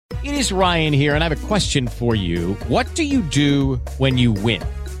It is Ryan here, and I have a question for you. What do you do when you win?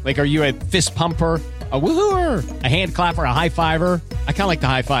 Like, are you a fist pumper, a woohooer, a hand clapper, a high fiver? I kind of like the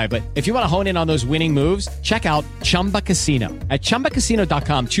high five, but if you want to hone in on those winning moves, check out Chumba Casino. At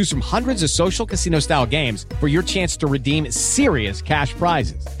ChumbaCasino.com, choose from hundreds of social casino-style games for your chance to redeem serious cash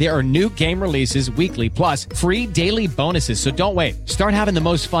prizes. There are new game releases weekly, plus free daily bonuses. So don't wait. Start having the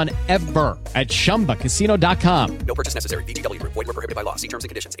most fun ever at ChumbaCasino.com. No purchase necessary. VGW Group. Void where prohibited by law. See terms and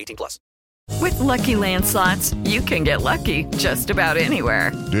conditions. 18+. With Lucky Land Slots, you can get lucky just about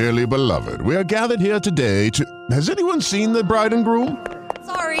anywhere. Dearly beloved, we are gathered here today to... Has anyone seen the bride and groom?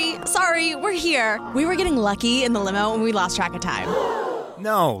 Sorry, we're here. We were getting lucky in the limo and we lost track of time.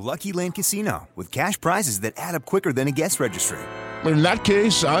 No, Lucky Land Casino, with cash prizes that add up quicker than a guest registry. In that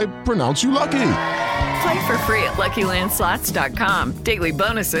case, I pronounce you lucky. Play for free at LuckyLandSlots.com. Daily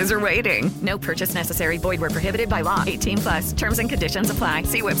bonuses are waiting. No purchase necessary. Void where prohibited by law. 18+. Terms and conditions apply.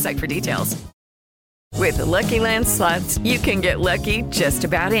 See website for details. With Lucky Land Slots, you can get lucky just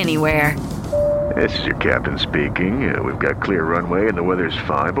about anywhere. This is your captain speaking. We've got clear runway and the weather's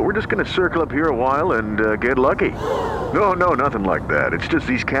fine, but we're just going to circle up here a while and get lucky. No, nothing like that. It's just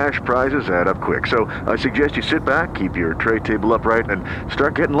these cash prizes add up quick. So I suggest you sit back, keep your tray table upright, and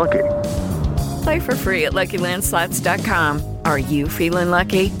start getting lucky. Play for free at LuckyLandSlots.com. Are you feeling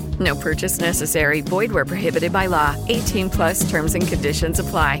lucky? No purchase necessary. Void where prohibited by law. 18+ terms and conditions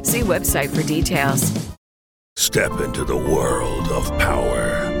apply. See website for details. Step into the world of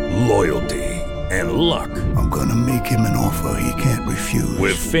power, loyalty, and luck. I'm gonna make him an offer he can't refuse.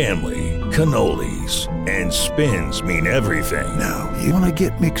 With family, cannolis, and spins mean everything. Now, you wanna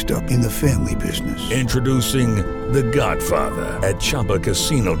get mixed up in the family business. Introducing The Godfather at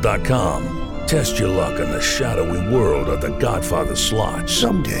ChumbaCasino.com. Test your luck in the shadowy world of The Godfather slot.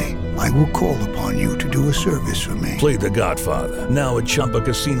 Someday, I will call upon you to do a service for me. Play The Godfather, now at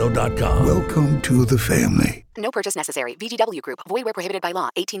ChumbaCasino.com. Welcome to the family. No purchase necessary. VGW Group. Void where prohibited by law.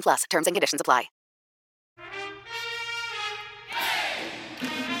 18+. Terms and conditions apply.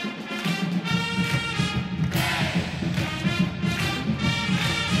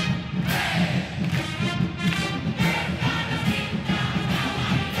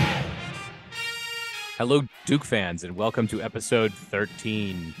 Hello, Duke fans, and welcome to episode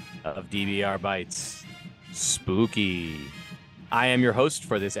 13 of DBR Bites. Spooky. I am your host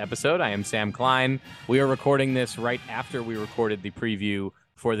for this episode. I am Sam Klein. We are recording this right after we recorded the preview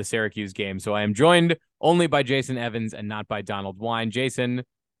for the Syracuse game, so I am joined only by Jason Evans and not by Donald Wine. Jason,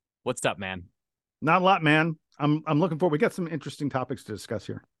 what's up, man? Not a lot, man. I'm looking forward. We got some interesting topics to discuss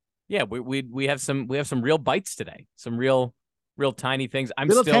here. Yeah, we have some real bites today. Some real tiny things.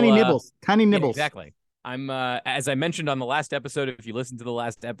 Tiny nibbles. Tiny nibbles. Yeah, exactly. I'm as I mentioned on the last episode, if you listen to the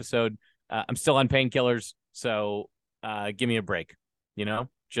last episode, I'm still on painkillers, so give me a break,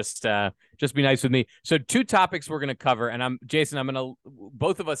 just be nice with me. So 2 topics we're going to cover, and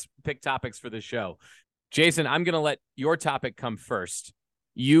both of us pick topics for this show. Jason, I'm going to let your topic come first.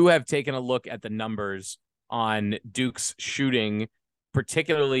 You have taken a look at the numbers on Duke's shooting,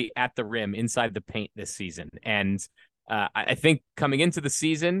 particularly at the rim inside the paint this season. And I think coming into the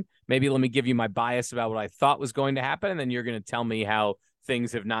season, maybe let me give you my bias about what I thought was going to happen, and then you're going to tell me how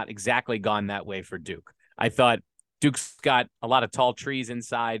things have not exactly gone that way for Duke. I thought Duke's got a lot of tall trees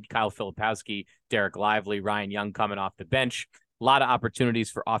inside. Kyle Filipowski, Derek Lively, Ryan Young coming off the bench. A lot of opportunities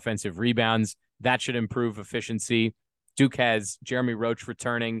for offensive rebounds. That should improve efficiency. Duke has Jeremy Roach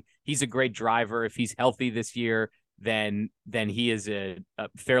returning. He's a great driver. If he's healthy this year, then he is a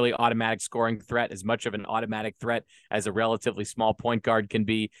fairly automatic scoring threat, as much of an automatic threat as a relatively small point guard can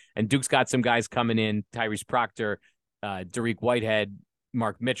be. And Duke's got some guys coming in, Tyrese Proctor, Dariq Whitehead,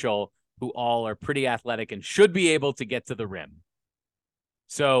 Mark Mitchell, who all are pretty athletic and should be able to get to the rim.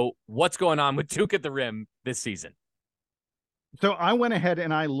 So what's going on with Duke at the rim this season? So I went ahead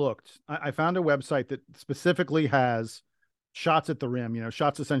and I looked. I found a website that specifically has shots at the rim,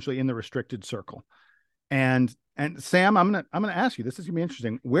 shots essentially in the restricted circle. And Sam, I'm gonna ask you, this is gonna be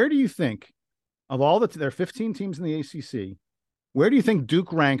interesting. Where do you think, of all there are 15 teams in the ACC, where do you think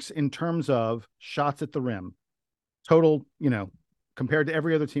Duke ranks in terms of shots at the rim? Total, compared to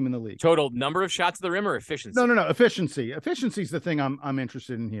every other team in the league. Total number of shots at the rim or efficiency? No. Efficiency. Efficiency is the thing I'm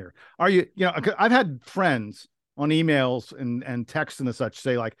interested in here. Are you, I've had friends on emails and texts and such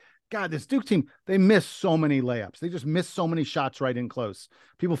say like, God, this Duke team, they miss so many layups. They just miss so many shots right in close.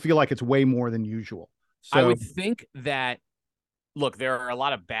 People feel like it's way more than usual. So I would think that, look, there are a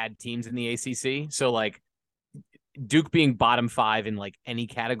lot of bad teams in the ACC. So like Duke being bottom 5 in like any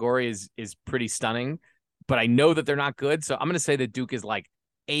category is pretty stunning, but I know that they're not good. So I'm going to say that Duke is like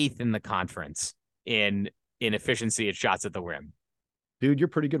 8th in the conference in efficiency at shots at the rim. Dude, you're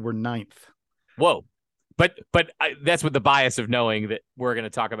pretty good. We're 9th. Whoa. But that's with the bias of knowing that we're going to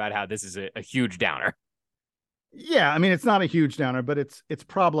talk about how this is a huge downer. Yeah, I mean, it's not a huge downer, but it's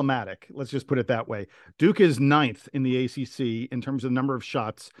problematic. Let's just put it that way. Duke is 9th in the ACC in terms of number of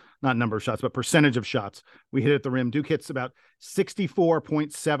shots, not number of shots, but percentage of shots we hit at the rim. Duke hits about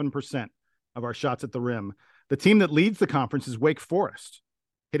 64.7% of our shots at the rim. The team that leads the conference is Wake Forest,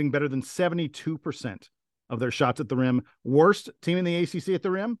 hitting better than 72% of their shots at the rim. Worst team in the ACC at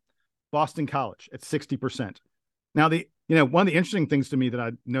the rim, Boston College at 60%. Now, one of the interesting things to me that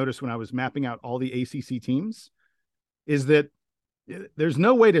I noticed when I was mapping out all the ACC teams is that there's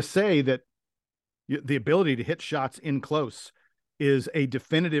no way to say that the ability to hit shots in close is a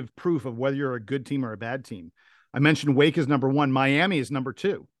definitive proof of whether you're a good team or a bad team. I mentioned Wake is number 1. Miami is number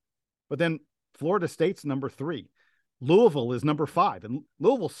 2. But then Florida State's number 3. Louisville is number 5. And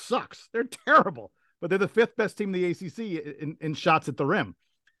Louisville sucks. They're terrible. But they're the 5th best team in the ACC in shots at the rim.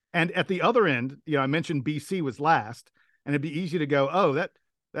 And at the other end, I mentioned BC was last. And it'd be easy to go, oh, that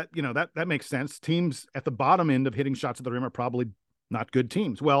makes sense. Teams at the bottom end of hitting shots at the rim are probably not good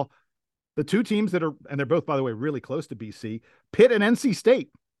teams. Well, the two teams that are, and they're both, by the way, really close to BC, Pitt and NC State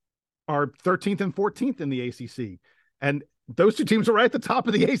are 13th and 14th in the ACC. And those two teams are right at the top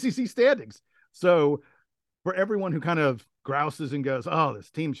of the ACC standings. So for everyone who kind of grouses and goes, oh,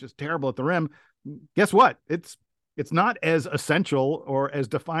 this team's just terrible at the rim, guess what? It's not as essential or as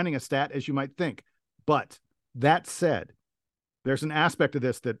defining a stat as you might think. But that said, there's an aspect of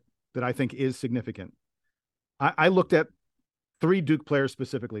this that I think is significant. I looked at 3 Duke players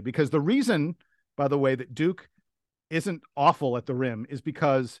specifically because the reason, by the way, that Duke isn't awful at the rim is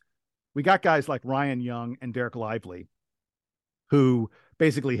because we got guys like Ryan Young and Derek Lively who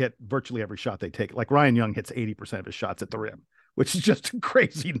basically hit virtually every shot they take. Like Ryan Young hits 80% of his shots at the rim, which is just a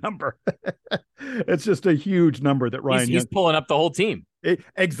crazy number. It's just a huge number that He's pulling up the whole team.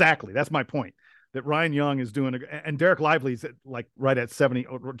 Exactly. That's my point. That Ryan Young is doing, and Derek Lively's right at 70,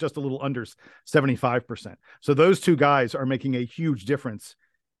 or just a little under 75%. So those two guys are making a huge difference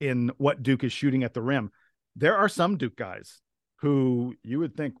in what Duke is shooting at the rim. There are some Duke guys who you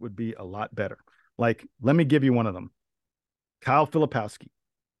would think would be a lot better. Like, let me give you one of them. Kyle Filipowski,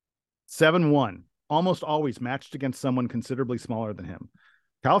 7'1", almost always matched against someone considerably smaller than him.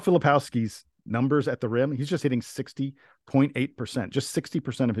 Kyle Filipowski's numbers at the rim, he's just hitting 60.8%, just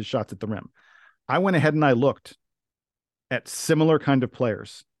 60% of his shots at the rim. I went ahead and I looked at similar kind of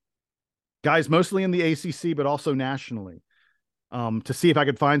players, guys mostly in the ACC, but also nationally, to see if I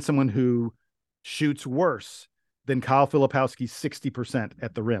could find someone who shoots worse than Kyle Filipowski's 60%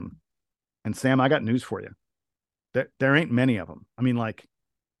 at the rim. And Sam, I got news for you. There ain't many of them. I mean,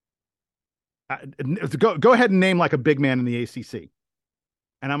 go ahead and name like a big man in the ACC.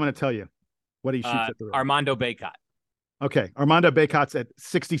 And I'm going to tell you what he shoots at the rim. Armando Bacot. Okay. Armando Bacot's at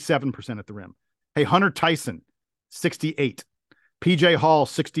 67% at the rim. Hey, Hunter Tyson, 68. PJ Hall,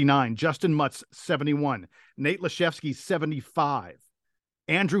 69. Justin Mutz, 71. Nate Lashevsky, 75.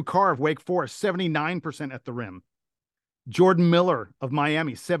 Andrew Carr of Wake Forest, 79% at the rim. Jordan Miller of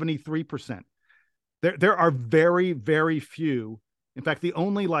Miami, 73%. There are very, very few. In fact, the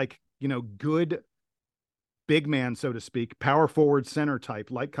only good big man, so to speak, power forward center type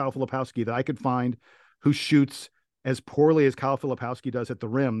like Kyle Filipowski that I could find who shoots as poorly as Kyle Filipowski does at the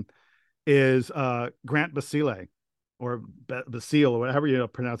rim is Grant Basile or Basile or whatever you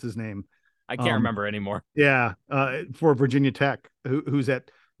pronounce his name. I can't remember anymore. Yeah, for Virginia Tech, who's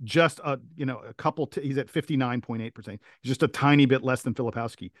at just he's at 59.8%. He's just a tiny bit less than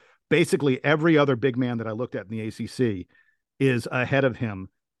Filipowski. Basically, every other big man that I looked at in the ACC is ahead of him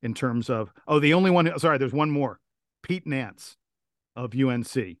in terms of, there's one more, Pete Nance of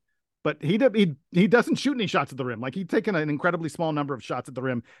UNC. But he doesn't shoot any shots at the rim. Like, he's taken an incredibly small number of shots at the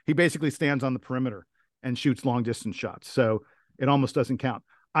rim. He basically stands on the perimeter and shoots long distance shots. So it almost doesn't count.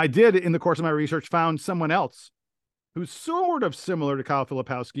 I did, in the course of my research, found someone else who's sort of similar to Kyle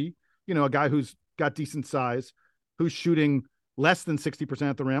Filipowski, a guy who's got decent size, who's shooting less than 60%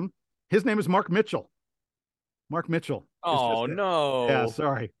 at the rim. His name is Mark Mitchell. Mark Mitchell. Oh, no. Yeah,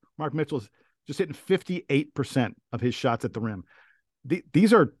 sorry. Mark Mitchell's just hitting 58% of his shots at the rim.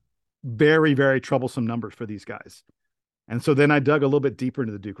 These are very, very troublesome numbers for these guys. And so then I dug a little bit deeper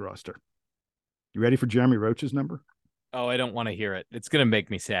into the Duke roster. You ready for Jeremy Roach's number? Oh, I don't want to hear it. It's going to make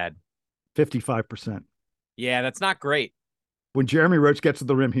me sad. 55%. Yeah, that's not great. When Jeremy Roach gets to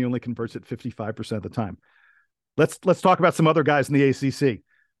the rim, he only converts it 55% of the time. Let's talk about some other guys in the ACC.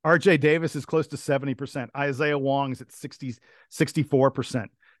 RJ Davis is close to 70%. Isaiah Wong's at 64%.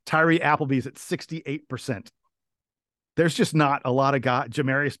 Tyree Appleby's at 68%. There's just not a lot of guys.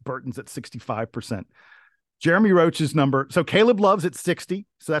 Jamarius Burton's at 65%. Jeremy Roach's number. So Caleb Love's at 60.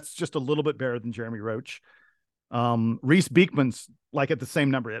 So that's just a little bit better than Jeremy Roach. Reese Beekman's like at the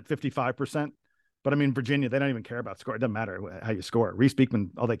same number at 55%. But I mean, Virginia, they don't even care about score. It doesn't matter how you score. Reese Beekman,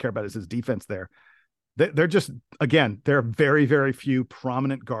 all they care about is his defense there. They're just, again, there are very, very few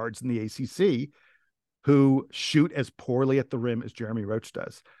prominent guards in the ACC who shoot as poorly at the rim as Jeremy Roach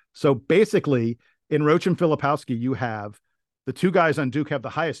does. So basically, in Roach and Filipowski, you have the two guys on Duke have the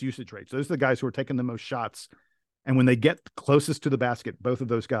highest usage rates. Those are the guys who are taking the most shots. And when they get closest to the basket, both of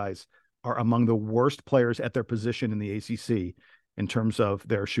those guys are among the worst players at their position in the ACC in terms of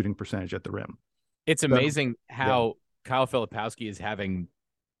their shooting percentage at the rim. It's amazing how Kyle Filipowski is having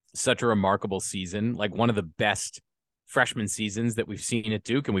such a remarkable season, like one of the best freshman seasons that we've seen at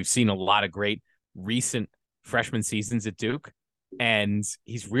Duke. And we've seen a lot of great recent freshman seasons at Duke. And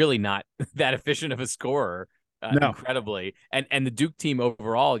he's really not that efficient of a scorer, incredibly. And the Duke team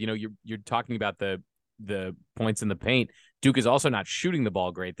overall, you know, you're talking about the points in the paint. Duke is also not shooting the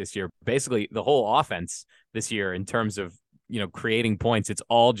ball great this year. Basically, the whole offense this year in terms of, you know, creating points, it's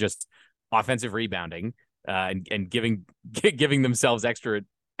all just offensive rebounding and giving themselves extra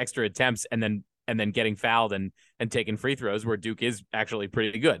attempts and then getting fouled and taking free throws, where Duke is actually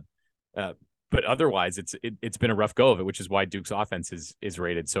pretty good. But otherwise, it's been a rough go of it, which is why Duke's offense is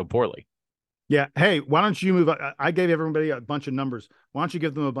rated so poorly. Yeah. Hey, why don't you move? I gave everybody a bunch of numbers. Why don't you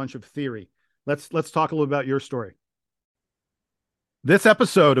give them a bunch of theory? Let's talk a little about your story. This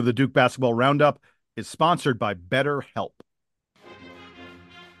episode of the Duke Basketball Roundup is sponsored by BetterHelp.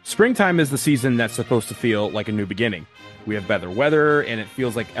 Springtime is the season that's supposed to feel like a new beginning. We have better weather, and it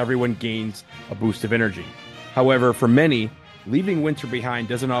feels like everyone gains a boost of energy. However, for many, leaving winter behind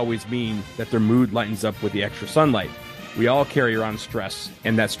doesn't always mean that their mood lightens up with the extra sunlight. We all carry around stress,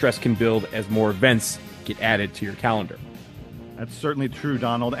 and that stress can build as more events get added to your calendar. That's certainly true,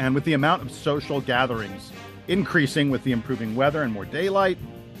 Donald. And with the amount of social gatherings increasing with the improving weather and more daylight,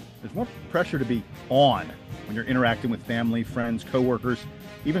 there's more pressure to be on when you're interacting with family, friends, coworkers,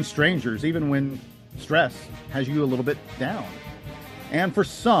 even strangers, even when stress has you a little bit down. And for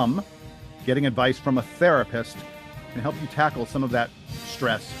some, getting advice from a therapist can help you tackle some of that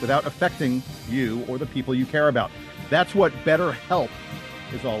stress without affecting you or the people you care about. That's what BetterHelp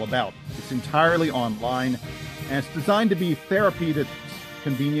is all about. It's entirely online, and it's designed to be therapy that's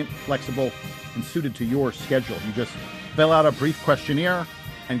convenient, flexible, and suited to your schedule. You just fill out a brief questionnaire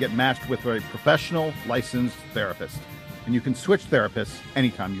and get matched with a professional, licensed therapist. And you can switch therapists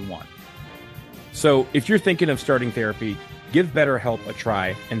anytime you want. So if you're thinking of starting therapy, give BetterHelp a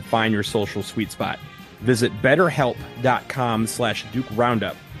try and find your social sweet spot. Visit betterhelp.com/Duke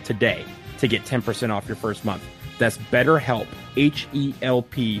Roundup today to get 10% off your first month. That's BetterHelp,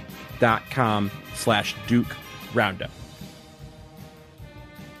 HELP.com/Duke Roundup.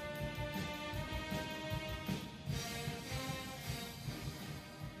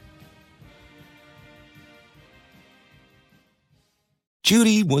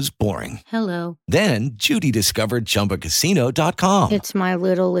 Judy was boring. Hello. Then Judy discovered ChumbaCasino.com. It's my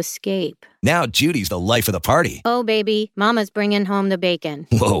little escape. Now Judy's the life of the party. Oh, baby, mama's bringing home the bacon.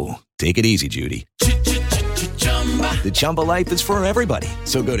 Whoa, take it easy, Judy. The Chumba life is for everybody.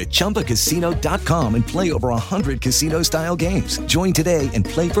 So go to ChumbaCasino.com and play over 100 casino-style games. Join today and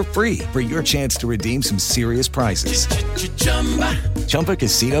play for free for your chance to redeem some serious prizes.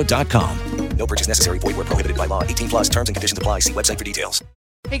 ChumbaCasino.com. No purchase necessary. Void where prohibited by law. 18+ terms and conditions apply. See website for details.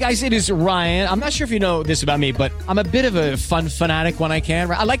 Hey guys, it is Ryan. I'm not sure if you know this about me, but I'm a bit of a fun fanatic when I can.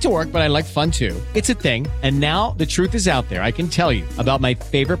 I like to work, but I like fun too. It's a thing. And now the truth is out there. I can tell you about my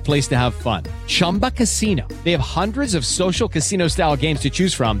favorite place to have fun. Chumba Casino. They have hundreds of social casino style games to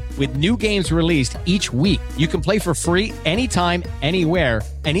choose from with new games released each week. You can play for free anytime, anywhere.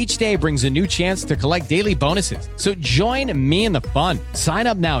 And each day brings a new chance to collect daily bonuses. So join me in the fun. Sign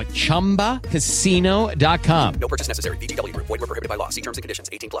up now at ChumbaCasino.com. No purchase necessary. VGW. Void where prohibited by law. See terms and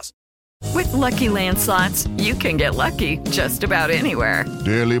conditions. 18+. With Lucky Land Slots, you can get lucky just about anywhere.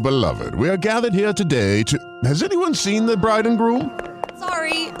 Dearly beloved, we are gathered here today to... Has anyone seen the bride and groom?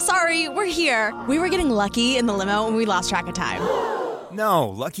 Sorry, we're here. We were getting lucky in the limo and we lost track of time. No,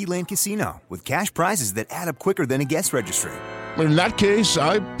 Lucky Land Casino, with cash prizes that add up quicker than a guest registry. In that case,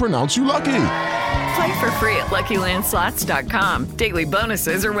 I pronounce you lucky. Play for free at LuckyLandSlots.com. Daily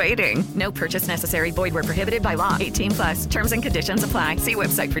bonuses are waiting. No purchase necessary. Void where prohibited by law. 18+. Terms and conditions apply. See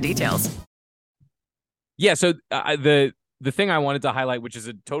website for details. Yeah, so the thing I wanted to highlight, which is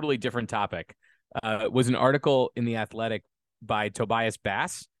a totally different topic, was an article in The Athletic by Tobias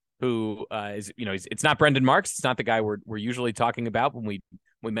Bass, who is, you know, it's not Brendan Marks. It's not the guy we're usually talking about when we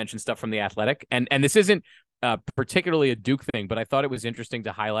mention stuff from The Athletic. And this isn't particularly a Duke thing, but I thought it was interesting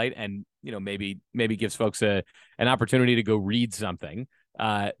to highlight, and maybe gives folks an opportunity to go read something.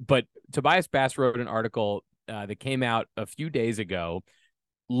 But Tobias Bass wrote an article that came out a few days ago,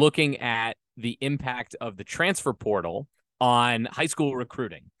 looking at the impact of the transfer portal on high school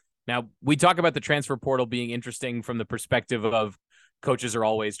recruiting. Now, we talk about the transfer portal being interesting from the perspective of coaches are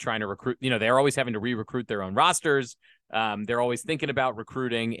always trying to recruit. They're always having to re-recruit their own rosters. They're always thinking about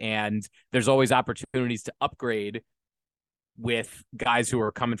recruiting, and there's always opportunities to upgrade with guys who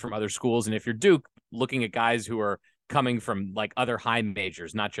are coming from other schools. And if you're Duke, looking at guys who are coming from like other high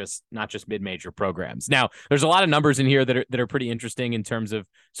majors, not just mid-major programs. Now, there's a lot of numbers in here that are pretty interesting in terms of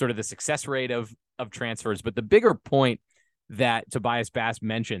sort of the success rate of transfers. But the bigger point that Tobias Bass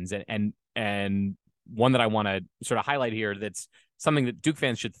mentions, and one that I want to sort of highlight here, that's something that Duke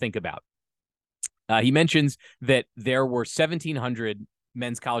fans should think about. He mentions that there were 1,700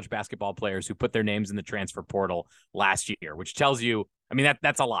 men's college basketball players who put their names in the transfer portal last year, which tells you, I mean,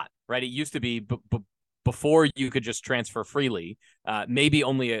 that's a lot, right? It used to be before you could just transfer freely, maybe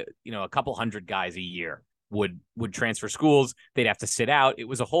only a couple hundred guys a year would transfer schools. They'd have to sit out. It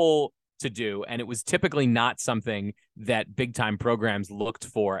was a whole to do, and it was typically not something that big time programs looked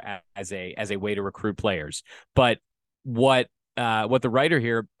for as a way to recruit players. But what the writer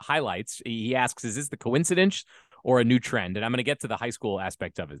here highlights, he asks, is this the coincidence or a new trend? And I'm going to get to the high school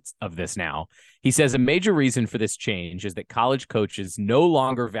aspect of this now. He says a major reason for this change is that college coaches no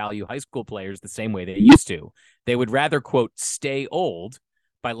longer value high school players the same way they used to. They would rather, quote, stay old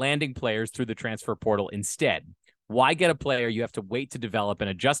by landing players through the transfer portal instead. Why get a player you have to wait to develop and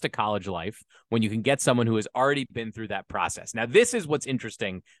adjust to college life when you can get someone who has already been through that process? Now, this is what's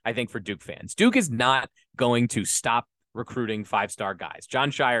interesting, I think, for Duke fans. Duke is not going to stop recruiting five-star guys.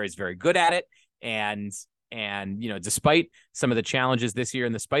 Jon Scheyer is very good at it. And despite some of the challenges this year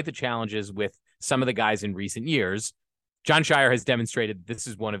and despite the challenges with some of the guys in recent years, Jon Scheyer has demonstrated this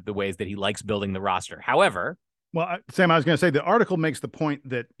is one of the ways that he likes building the roster. However, well, Sam, I was going to say the article makes the point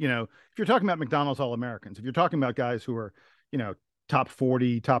that, if you're talking about McDonald's All-Americans, if you're talking about guys who are, top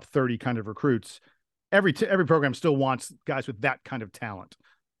 40, top 30 kind of recruits, every program still wants guys with that kind of talent.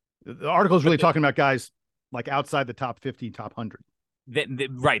 The article is really talking about guys like outside the top 50, top 100.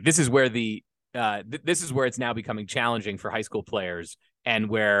 Right. This is where this is where it's now becoming challenging for high school players, and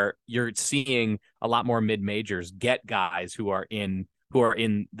where you're seeing a lot more mid-majors get guys who are in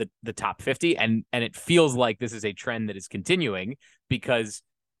the top 50. And it feels like this is a trend that is continuing, because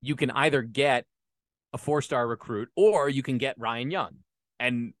you can either get a 4-star recruit or you can get Ryan Young.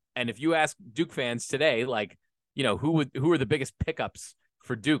 And if you ask Duke fans today, like, who are the biggest pickups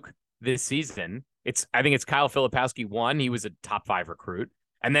for Duke this season? I think it's Kyle Filipowski. One, he was a top 5 recruit.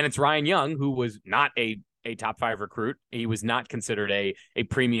 And then it's Ryan Young, who was not a top 5 recruit. He was not considered a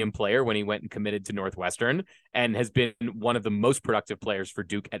premium player when he went and committed to Northwestern, and has been one of the most productive players for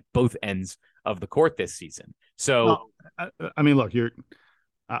Duke at both ends of the court this season. So, I mean, look,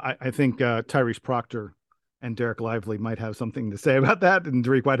 I think Tyrese Proctor and Derek Lively might have something to say about that, and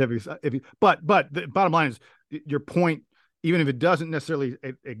Derek White but the bottom line is your point, even if it doesn't necessarily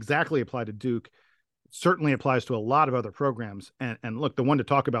exactly apply to Duke, certainly applies to a lot of other programs. And look, the one to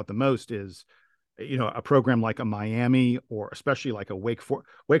talk about the most is, a program like a Miami, or especially like a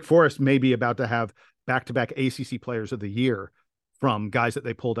Wake Forest may be about to have back-to-back ACC players of the year from guys that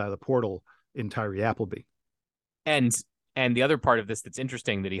they pulled out of the portal in Tyree Appleby. And the other part of this that's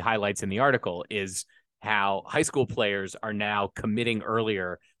interesting that he highlights in the article is how high school players are now committing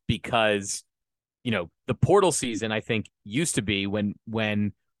earlier, because, the portal season, I think, used to be when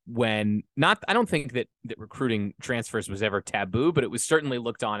not, I don't think that recruiting transfers was ever taboo, but it was certainly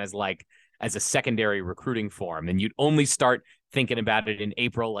looked on as a secondary recruiting form. And you'd only start thinking about it in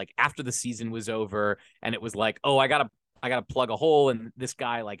April, like after the season was over. And it was like, oh, I gotta plug a hole, and this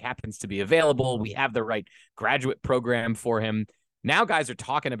guy happens to be available. We have the right graduate program for him. Now guys are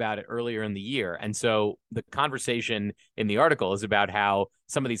talking about it earlier in the year. And so the conversation in the article is about how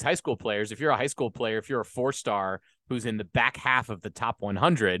some of these high school players, if you're a high school player, if you're a 4-star who's in the back half of the top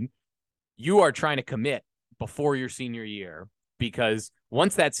 100, you are trying to commit before your senior year, because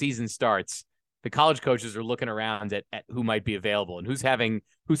once that season starts, the college coaches are looking around at who might be available and who's having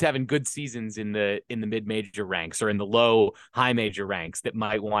good seasons in the mid-major ranks or in the low high major ranks that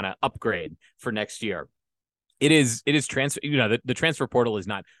might want to upgrade for next year. It is transfer. The transfer portal is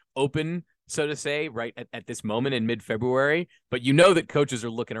not open, so to say, right at this moment in mid-February, but that coaches are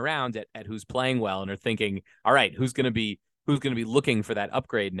looking around at who's playing well and are thinking, all right, who's going to be looking for that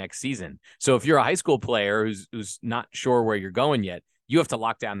upgrade next season. So if you're a high school player who's not sure where you're going yet, you have to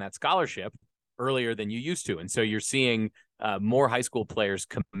lock down that scholarship earlier than you used to. And so you're seeing more high school players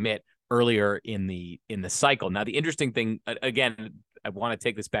commit earlier in the cycle. Now, the interesting thing, again, I want to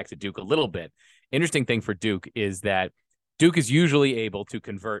take this back to Duke a little bit. Interesting thing for Duke is that Duke is usually able to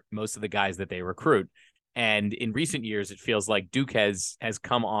convert most of the guys that they recruit. And in recent years, it feels like Duke has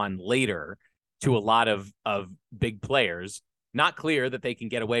come on later to a lot of big players. Not clear that they can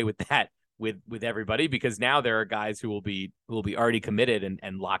get away with that with everybody, because now there are guys who will be already committed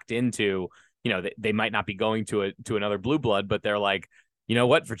and locked into, they might not be going to another blue blood, but they're like, you know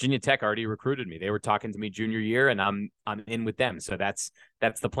what, Virginia Tech already recruited me. They were talking to me junior year, and I'm in with them. So that's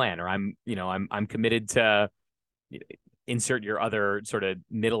the plan. Or I'm committed to insert your other sort of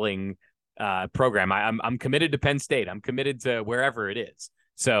middling program. I'm committed to Penn State. I'm committed to wherever it is.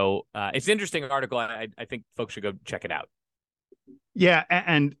 So it's an interesting article. I think folks should go check it out. Yeah,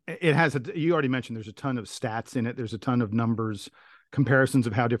 and it has you already mentioned there's a ton of stats in it. There's a ton of numbers, comparisons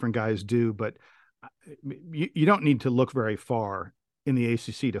of how different guys do, but you don't need to look very far in the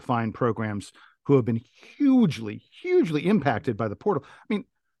ACC to find programs who have been hugely impacted by the portal. I mean,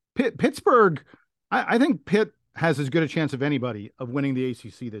 Pittsburgh, I think Pitt has as good a chance of anybody of winning the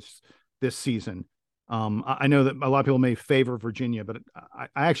ACC this season. I know that a lot of people may favor Virginia, but I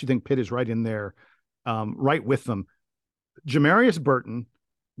actually think Pitt is right in there, right with them. Jamarius Burton,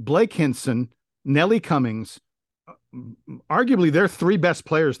 Blake Hinson, Nellie Cummings, arguably their three best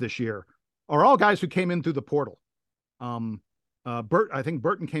players this year are all guys who came in through the portal. I think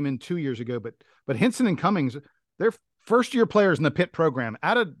Burton came in 2 years ago, but Hinson and Cummings, they're first year players in the Pitt program.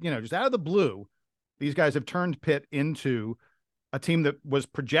 Just out of the blue, these guys have turned Pitt into a team that was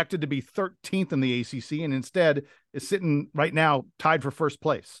projected to be 13th in the ACC and instead is sitting right now tied for first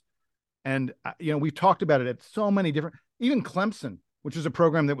place. And we've talked about it at so many different, even Clemson, which is a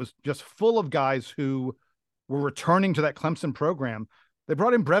program that was just full of guys who were returning to that Clemson program. They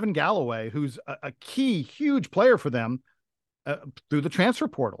brought in Brevin Galloway, who's a key, huge player for them through the transfer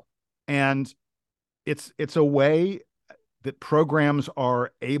portal. And it's a way that programs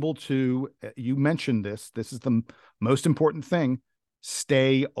are able to, you mentioned this is the most important thing,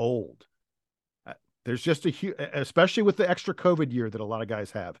 stay old. There's just especially with the extra COVID year that a lot of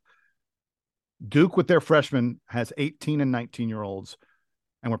guys have. Duke with their freshmen has 18 and 19-year-olds,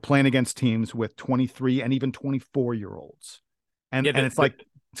 and we're playing against teams with 23 and even 24-year-olds. And it's like,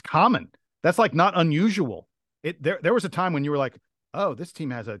 it's common. That's like not unusual. There was a time when you were like, oh, this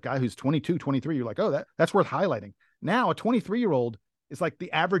team has a guy who's 22, 23. You're like, oh, that's worth highlighting. Now a 23-year-old is like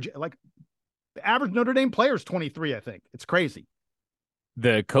the average Notre Dame player is 23, I think. It's crazy.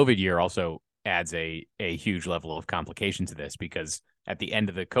 The COVID year also adds a huge level of complication to this, because at the end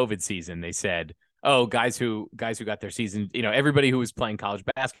of the COVID season, they said, oh, guys who got their season, everybody who was playing college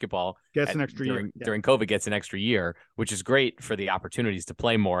basketball gets an extra year during COVID gets an extra year, which is great for the opportunities to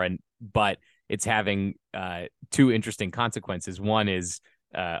play more. But it's having two interesting consequences. One is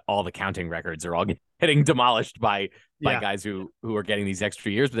all the counting records are all getting demolished by guys who are getting these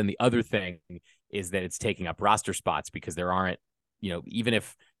extra years. But then the other thing is that it's taking up roster spots, because there aren't, even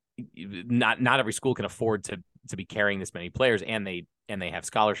if not every school can afford to be carrying this many players, and they have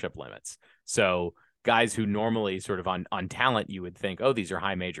scholarship limits. So guys who normally sort of on talent, you would think, oh, these are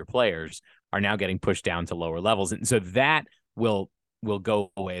high major players, are now getting pushed down to lower levels. And so that will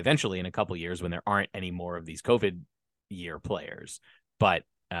go away eventually in a couple of years when there aren't any more of these COVID year players. But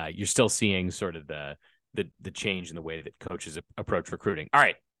you're still seeing sort of the change in the way that coaches approach recruiting. All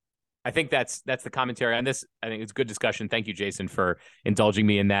right. I think that's the commentary on this. I think it's a good discussion. Thank you, Jason, for indulging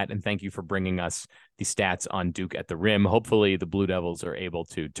me in that. And thank you for bringing us the stats on Duke at the rim. Hopefully the Blue Devils are able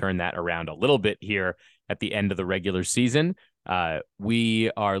to turn that around a little bit here at the end of the regular season.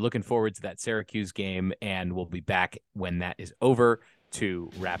 We are looking forward to that Syracuse game, and we'll be back when that is over to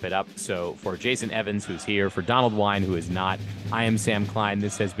wrap it up. So for Jason Evans, who's here, for Donald Wine, who is not, I am Sam Klein.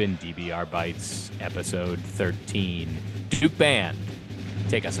 This has been DBR Bites, episode 13. Duke Band,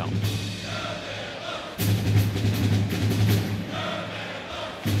 take us home.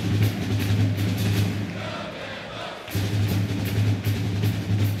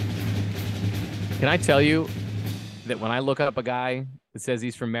 Can I tell you that when I look up a guy that says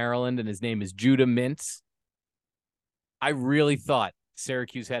he's from Maryland and his name is Judah Mintz, I really thought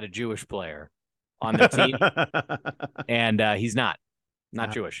Syracuse had a Jewish player on their team, and he's not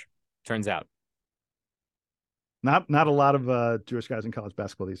Jewish, turns out. Not a lot of Jewish guys in college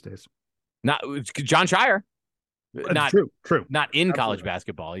basketball these days. Not John Shire. Not true. Not in Absolutely. College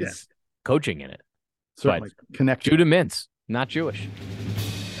basketball. He's coaching in it. Certainly. Connection. Judah Mintz, not Jewish.